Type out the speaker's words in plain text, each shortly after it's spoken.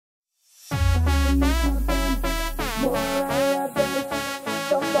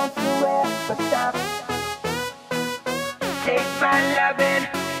loving.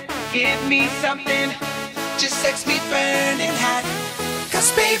 Give me something, just sex me burning hot.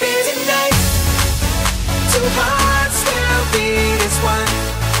 Cause baby tonight, two hearts will beat as one.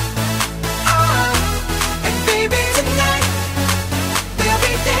 Oh, and baby tonight, we'll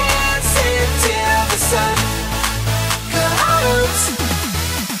be dancing till the sun comes.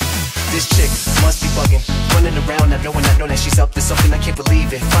 This chick must be bugging, running around, I know that she's up to something, I can't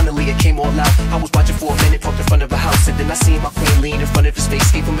believe it. Finally it came all out, I was watching for a minute, parked in front of her house, and then I seen my queen lean in front of his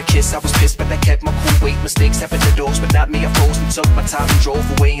face, gave him a kiss. I was pissed, but I kept my cool. Wait, mistakes happen to those, but not me. I froze and took my time and drove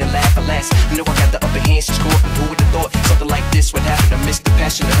away and laughed. Alas, I know I got the upper hand, she's caught. Who would've thought something like this would happen? I missed the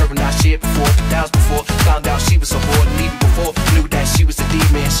passion of her and I shared before. 2,000 before, found out she was a whore, and even before knew that she was a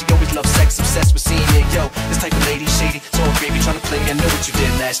demon. She always loved sex, obsessed with seeing it. Yo, this type of lady shady, so baby trying to play me. I know what you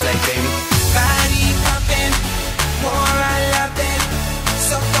did last night, baby. Body pumping, more